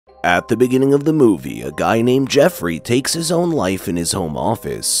At the beginning of the movie, a guy named Jeffrey takes his own life in his home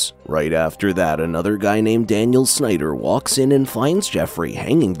office. Right after that, another guy named Daniel Snyder walks in and finds Jeffrey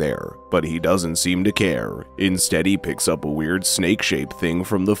hanging there, but he doesn't seem to care. Instead, he picks up a weird snake-shaped thing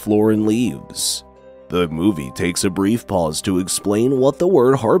from the floor and leaves. The movie takes a brief pause to explain what the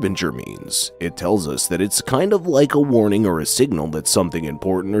word harbinger means. It tells us that it's kind of like a warning or a signal that something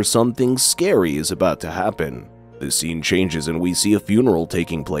important or something scary is about to happen. The scene changes and we see a funeral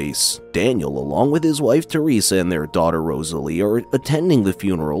taking place. Daniel, along with his wife Teresa and their daughter Rosalie, are attending the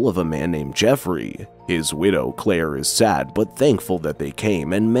funeral of a man named Jeffrey. His widow, Claire, is sad but thankful that they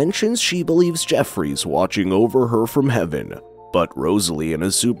came and mentions she believes Jeffrey's watching over her from heaven. But Rosalie, in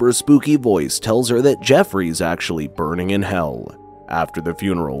a super spooky voice, tells her that Jeffrey's actually burning in hell. After the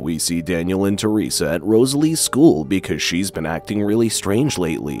funeral, we see Daniel and Teresa at Rosalie's school because she's been acting really strange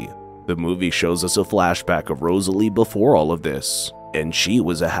lately. The movie shows us a flashback of Rosalie before all of this, and she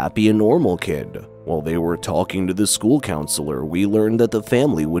was a happy and normal kid. While they were talking to the school counselor, we learned that the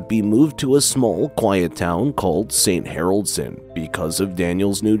family would be moved to a small, quiet town called St. Haroldson because of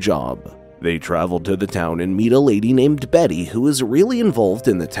Daniel's new job. They travel to the town and meet a lady named Betty who is really involved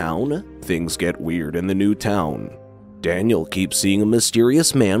in the town. Things get weird in the new town. Daniel keeps seeing a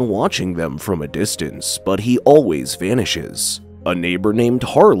mysterious man watching them from a distance, but he always vanishes. A neighbor named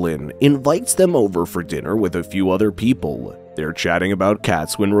Harlan invites them over for dinner with a few other people. They're chatting about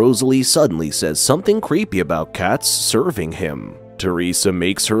cats when Rosalie suddenly says something creepy about cats serving him. Teresa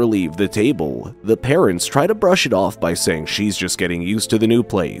makes her leave the table. The parents try to brush it off by saying she's just getting used to the new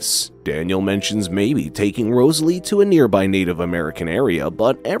place. Daniel mentions maybe taking Rosalie to a nearby Native American area,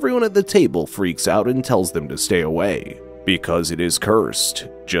 but everyone at the table freaks out and tells them to stay away because it is cursed.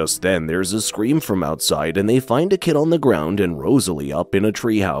 Just then, there's a scream from outside and they find a kid on the ground and Rosalie up in a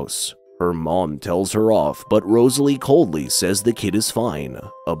treehouse. Her mom tells her off, but Rosalie coldly says the kid is fine.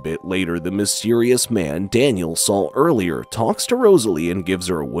 A bit later, the mysterious man Daniel saw earlier talks to Rosalie and gives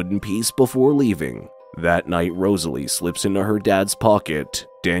her a wooden piece before leaving. That night, Rosalie slips into her dad's pocket.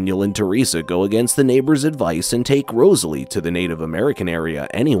 Daniel and Teresa go against the neighbor's advice and take Rosalie to the Native American area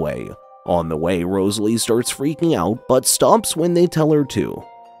anyway. On the way, Rosalie starts freaking out, but stops when they tell her to.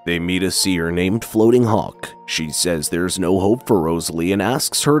 They meet a seer named Floating Hawk. She says there's no hope for Rosalie and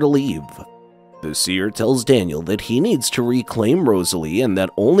asks her to leave. The seer tells Daniel that he needs to reclaim Rosalie and that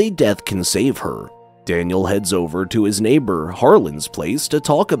only death can save her. Daniel heads over to his neighbor Harlan's place to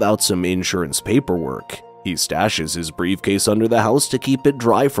talk about some insurance paperwork. He stashes his briefcase under the house to keep it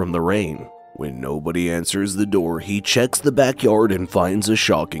dry from the rain. When nobody answers the door, he checks the backyard and finds a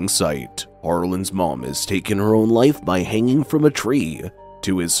shocking sight. Harlan's mom has taken her own life by hanging from a tree.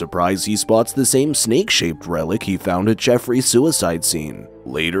 To his surprise, he spots the same snake-shaped relic he found at Jeffrey's suicide scene.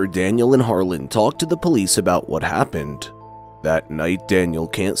 Later, Daniel and Harlan talk to the police about what happened. That night, Daniel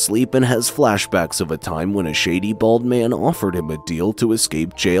can't sleep and has flashbacks of a time when a shady bald man offered him a deal to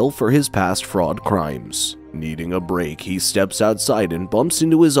escape jail for his past fraud crimes. Needing a break, he steps outside and bumps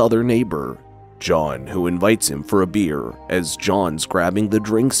into his other neighbor, John, who invites him for a beer. As John's grabbing the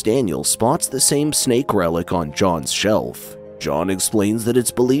drinks, Daniel spots the same snake relic on John's shelf. John explains that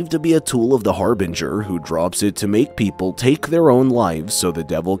it's believed to be a tool of the Harbinger, who drops it to make people take their own lives so the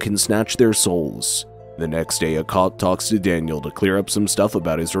devil can snatch their souls. The next day, a cop talks to Daniel to clear up some stuff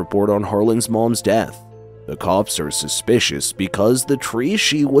about his report on Harlan's mom's death. The cops are suspicious because the tree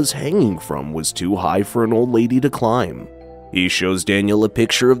she was hanging from was too high for an old lady to climb. He shows Daniel a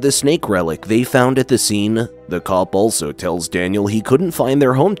picture of the snake relic they found at the scene. The cop also tells Daniel he couldn't find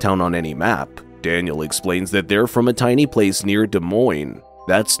their hometown on any map. Daniel explains that they're from a tiny place near Des Moines.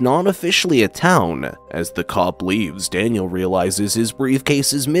 That's not officially a town. As the cop leaves, Daniel realizes his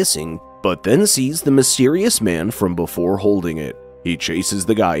briefcase is missing, but then sees the mysterious man from before holding it. He chases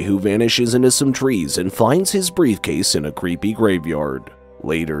the guy, who vanishes into some trees and finds his briefcase in a creepy graveyard.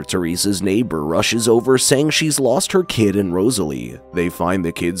 Later, Teresa's neighbor rushes over saying she's lost her kid and Rosalie. They find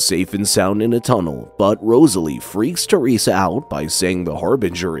the kid safe and sound in a tunnel, but Rosalie freaks Teresa out by saying the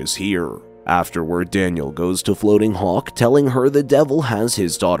Harbinger is here. Afterward, Daniel goes to Floating Hawk, telling her the devil has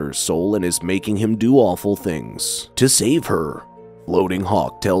his daughter's soul and is making him do awful things to save her. Floating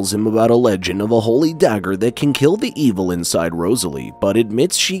Hawk tells him about a legend of a holy dagger that can kill the evil inside Rosalie, but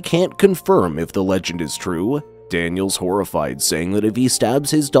admits she can't confirm if the legend is true. Daniel's horrified, saying that if he stabs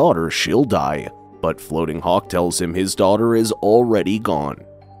his daughter, she'll die, but Floating Hawk tells him his daughter is already gone.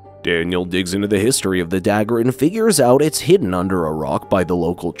 Daniel digs into the history of the dagger and figures out it's hidden under a rock by the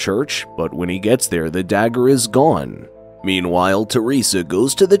local church, but when he gets there, the dagger is gone. Meanwhile, Teresa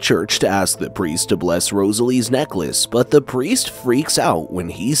goes to the church to ask the priest to bless Rosalie's necklace, but the priest freaks out when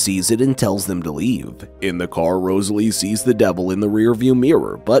he sees it and tells them to leave. In the car, Rosalie sees the devil in the rearview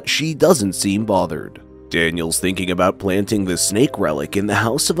mirror, but she doesn't seem bothered. Daniel's thinking about planting the snake relic in the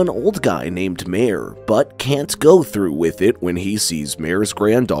house of an old guy named Mayor, but can't go through with it when he sees Mayor's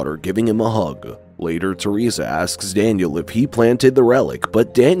granddaughter giving him a hug. Later, Teresa asks Daniel if he planted the relic,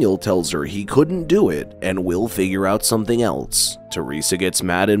 but Daniel tells her he couldn't do it and will figure out something else. Teresa gets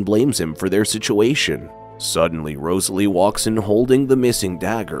mad and blames him for their situation. Suddenly, Rosalie walks in holding the missing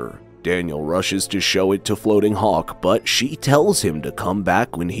dagger. Daniel rushes to show it to Floating Hawk, but she tells him to come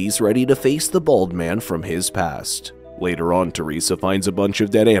back when he's ready to face the bald man from his past. Later on, Teresa finds a bunch of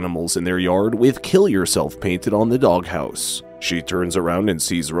dead animals in their yard with "Kill Yourself" painted on the doghouse. She turns around and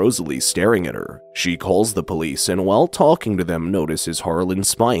sees Rosalie staring at her. She calls the police and while talking to them notices Harlan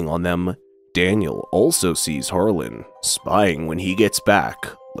spying on them. Daniel also sees Harlan spying when he gets back.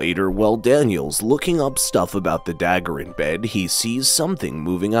 Later, while Daniel's looking up stuff about the dagger in bed, he sees something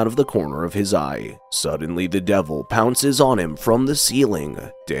moving out of the corner of his eye. Suddenly, the devil pounces on him from the ceiling.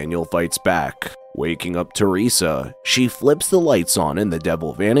 Daniel fights back. Waking up Teresa, she flips the lights on and the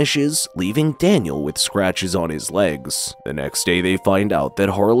devil vanishes, leaving Daniel with scratches on his legs. The next day they find out that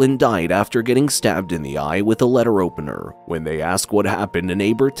Harlan died after getting stabbed in the eye with a letter opener. When they ask what happened, a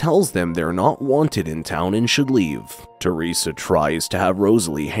neighbor tells them they're not wanted in town and should leave. Teresa tries to have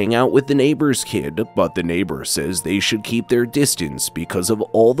Rosalie hang out with the neighbor's kid, but the neighbor says they should keep their distance because of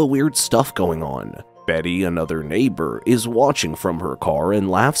all the weird stuff going on. Betty, another neighbor, is watching from her car and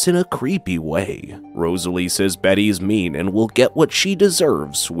laughs in a creepy way. Rosalie says Betty's mean and will get what she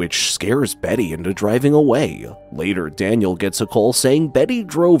deserves, which scares Betty into driving away. Later, Daniel gets a call saying Betty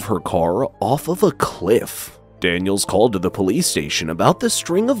drove her car off of a cliff. Daniel's called to the police station about the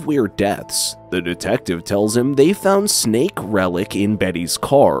string of weird deaths. The detective tells him they found snake relic in Betty's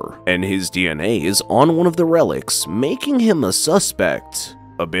car, and his DNA is on one of the relics, making him a suspect.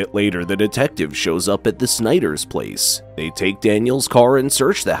 A bit later, the detective shows up at the Snyder's place. They take Daniel's car and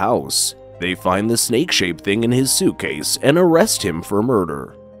search the house. They find the snake-shaped thing in his suitcase and arrest him for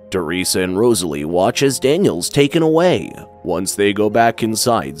murder. Teresa and Rosalie watch as Daniel's taken away. Once they go back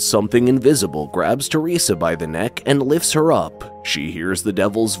inside, something invisible grabs Teresa by the neck and lifts her up. She hears the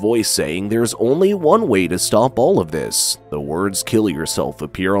devil's voice saying there's only one way to stop all of this. The words "Kill Yourself"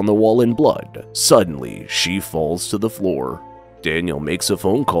 appear on the wall in blood. Suddenly, she falls to the floor. Daniel makes a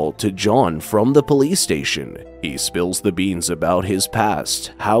phone call to John from the police station. He spills the beans about his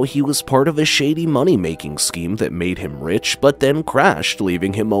past, how he was part of a shady money-making scheme that made him rich but then crashed,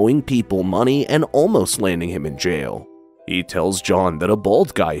 leaving him owing people money and almost landing him in jail. He tells John that a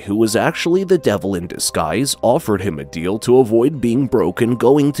bald guy who was actually the devil in disguise offered him a deal to avoid being broke and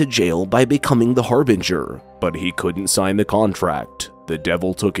going to jail by becoming the Harbinger, but he couldn't sign the contract. The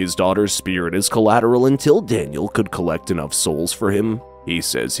devil took his daughter's spirit as collateral until Daniel could collect enough souls for him. He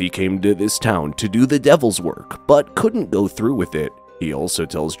says he came to this town to do the devil's work, but couldn't go through with it. He also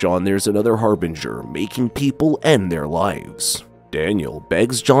tells John there's another Harbinger making people end their lives. Daniel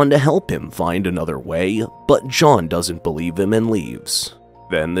begs John to help him find another way, but John doesn't believe him and leaves.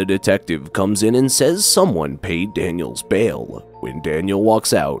 Then the detective comes in and says someone paid Daniel's bail. When Daniel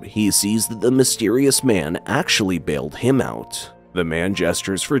walks out, he sees that the mysterious man actually bailed him out. The man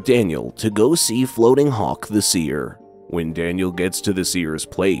gestures for Daniel to go see Floating Hawk the Seer. When Daniel gets to the Seer's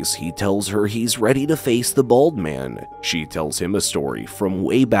place, he tells her he's ready to face the bald man. She tells him a story from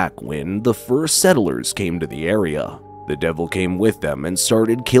way back when the first settlers came to the area. The devil came with them and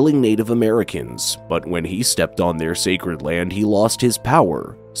started killing Native Americans, but when he stepped on their sacred land, he lost his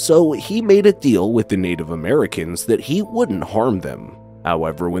power. So he made a deal with the Native Americans that he wouldn't harm them.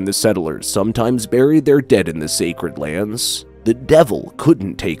 However, when the settlers sometimes buried their dead in the sacred lands, the devil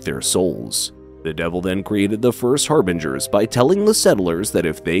couldn't take their souls. The devil then created the first Harbingers by telling the settlers that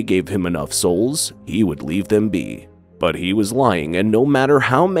if they gave him enough souls, he would leave them be. But he was lying, and no matter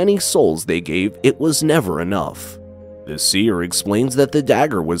how many souls they gave, it was never enough. The seer explains that the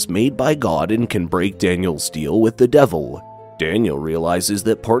dagger was made by God and can break Daniel's deal with the devil. Daniel realizes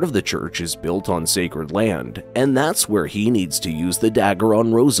that part of the church is built on sacred land, and that's where he needs to use the dagger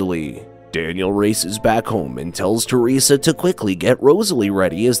on Rosalie. Daniel races back home and tells Teresa to quickly get Rosalie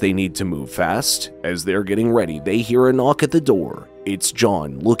ready as they need to move fast. As they're getting ready, they hear a knock at the door. It's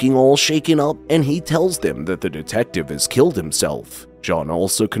John, looking all shaken up, and he tells them that the detective has killed himself. John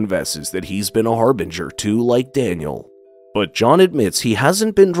also confesses that he's been a Harbinger too, like Daniel. But John admits he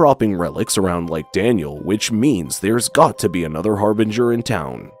hasn't been dropping relics around like Daniel, which means there's got to be another Harbinger in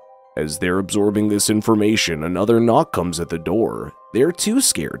town. As they're absorbing this information, another knock comes at the door. They're too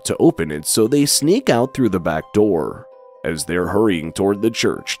scared to open it, so they sneak out through the back door. As they're hurrying toward the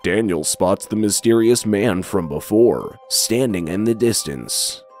church, Daniel spots the mysterious man from before, standing in the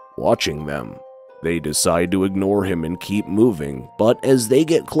distance, watching them. They decide to ignore him and keep moving, but as they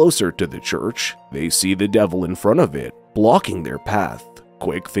get closer to the church, they see the devil in front of it, blocking their path.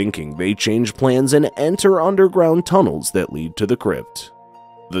 Quick thinking, they change plans and enter underground tunnels that lead to the crypt.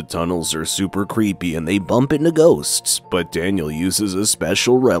 The tunnels are super creepy and they bump into ghosts, but Daniel uses a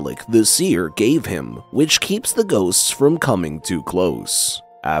special relic the seer gave him, which keeps the ghosts from coming too close.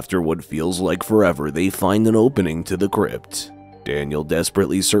 After what feels like forever, they find an opening to the crypt. Daniel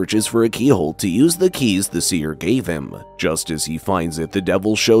desperately searches for a keyhole to use the keys the seer gave him. Just as he finds it, the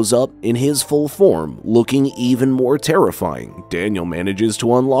devil shows up in his full form, looking even more terrifying. Daniel manages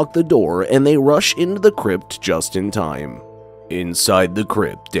to unlock the door and they rush into the crypt just in time. Inside the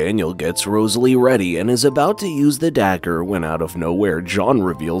crypt, Daniel gets Rosalie ready and is about to use the dagger when out of nowhere John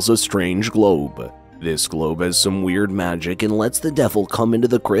reveals a strange globe. This globe has some weird magic and lets the devil come into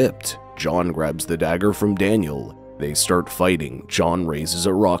the crypt. John grabs the dagger from Daniel. They start fighting. John raises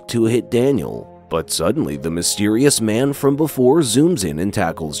a rock to hit Daniel, but suddenly the mysterious man from before zooms in and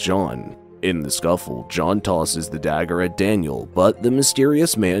tackles John. In the scuffle, John tosses the dagger at Daniel, but the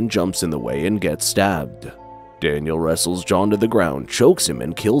mysterious man jumps in the way and gets stabbed. Daniel wrestles John to the ground, chokes him,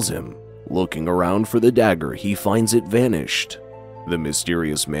 and kills him. Looking around for the dagger, he finds it vanished. The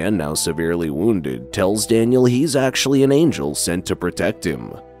mysterious man, now severely wounded, tells Daniel he's actually an angel sent to protect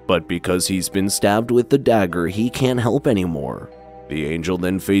him, but because he's been stabbed with the dagger, he can't help anymore. The angel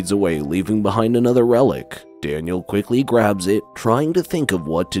then fades away, leaving behind another relic. Daniel quickly grabs it, trying to think of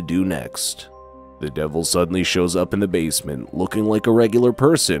what to do next. The devil suddenly shows up in the basement, looking like a regular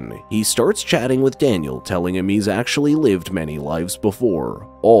person. He starts chatting with Daniel, telling him he's actually lived many lives before,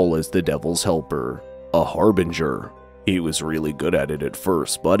 all as the devil's helper, a harbinger. He was really good at it at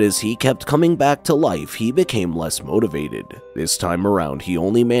first, but as he kept coming back to life, he became less motivated. This time around, he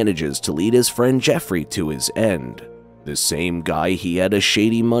only manages to lead his friend Jeffrey to his end, the same guy he had a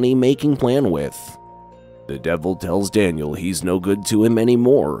shady money-making plan with. The devil tells Daniel he's no good to him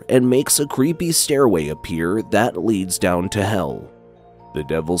anymore and makes a creepy stairway appear that leads down to hell. The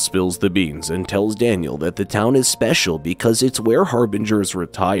devil spills the beans and tells Daniel that the town is special because it's where harbingers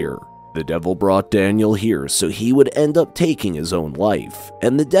retire. The devil brought Daniel here so he would end up taking his own life,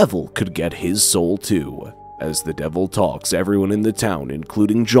 and the devil could get his soul too. As the devil talks, everyone in the town,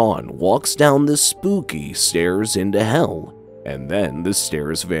 including John, walks down the spooky stairs into hell, and then the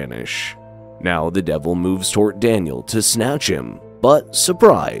stairs vanish. Now the devil moves toward Daniel to snatch him, but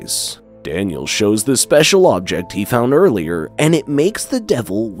surprise! Daniel shows the special object he found earlier, and it makes the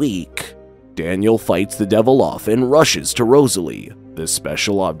devil weak. Daniel fights the devil off and rushes to Rosalie. The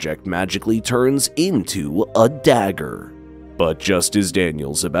special object magically turns into a dagger. But just as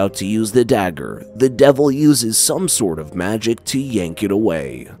Daniel's about to use the dagger, the devil uses some sort of magic to yank it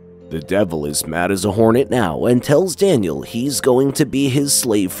away. The devil is mad as a hornet now and tells Daniel he's going to be his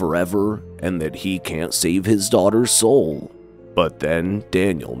slave forever and that he can't save his daughter's soul. But then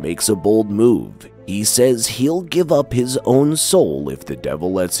Daniel makes a bold move. He says he'll give up his own soul if the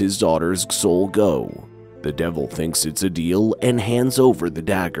devil lets his daughter's soul go. The devil thinks it's a deal and hands over the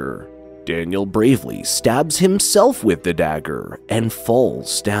dagger. Daniel bravely stabs himself with the dagger and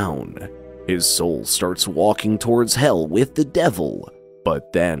falls down. His soul starts walking towards hell with the devil.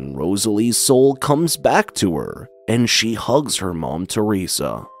 But then Rosalie's soul comes back to her, and she hugs her mom,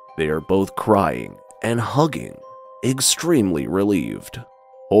 Teresa. They are both crying and hugging, extremely relieved.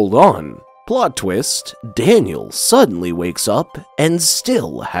 Hold on, plot twist, Daniel suddenly wakes up and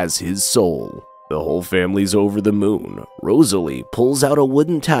still has his soul. The whole family's over the moon. Rosalie pulls out a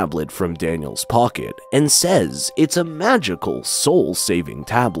wooden tablet from Daniel's pocket and says it's a magical soul-saving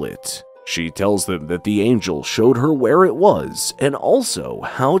tablet. She tells them that the angel showed her where it was and also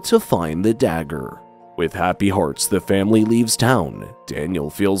how to find the dagger. With happy hearts, the family leaves town. Daniel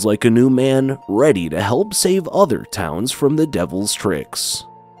feels like a new man, ready to help save other towns from the devil's tricks.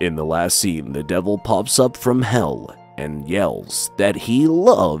 In the last scene, the devil pops up from hell and yells that he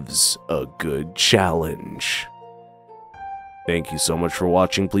loves a good challenge. Thank you so much for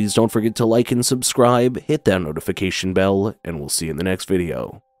watching. Please don't forget to like and subscribe, hit that notification bell, and we'll see you in the next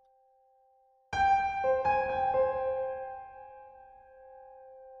video.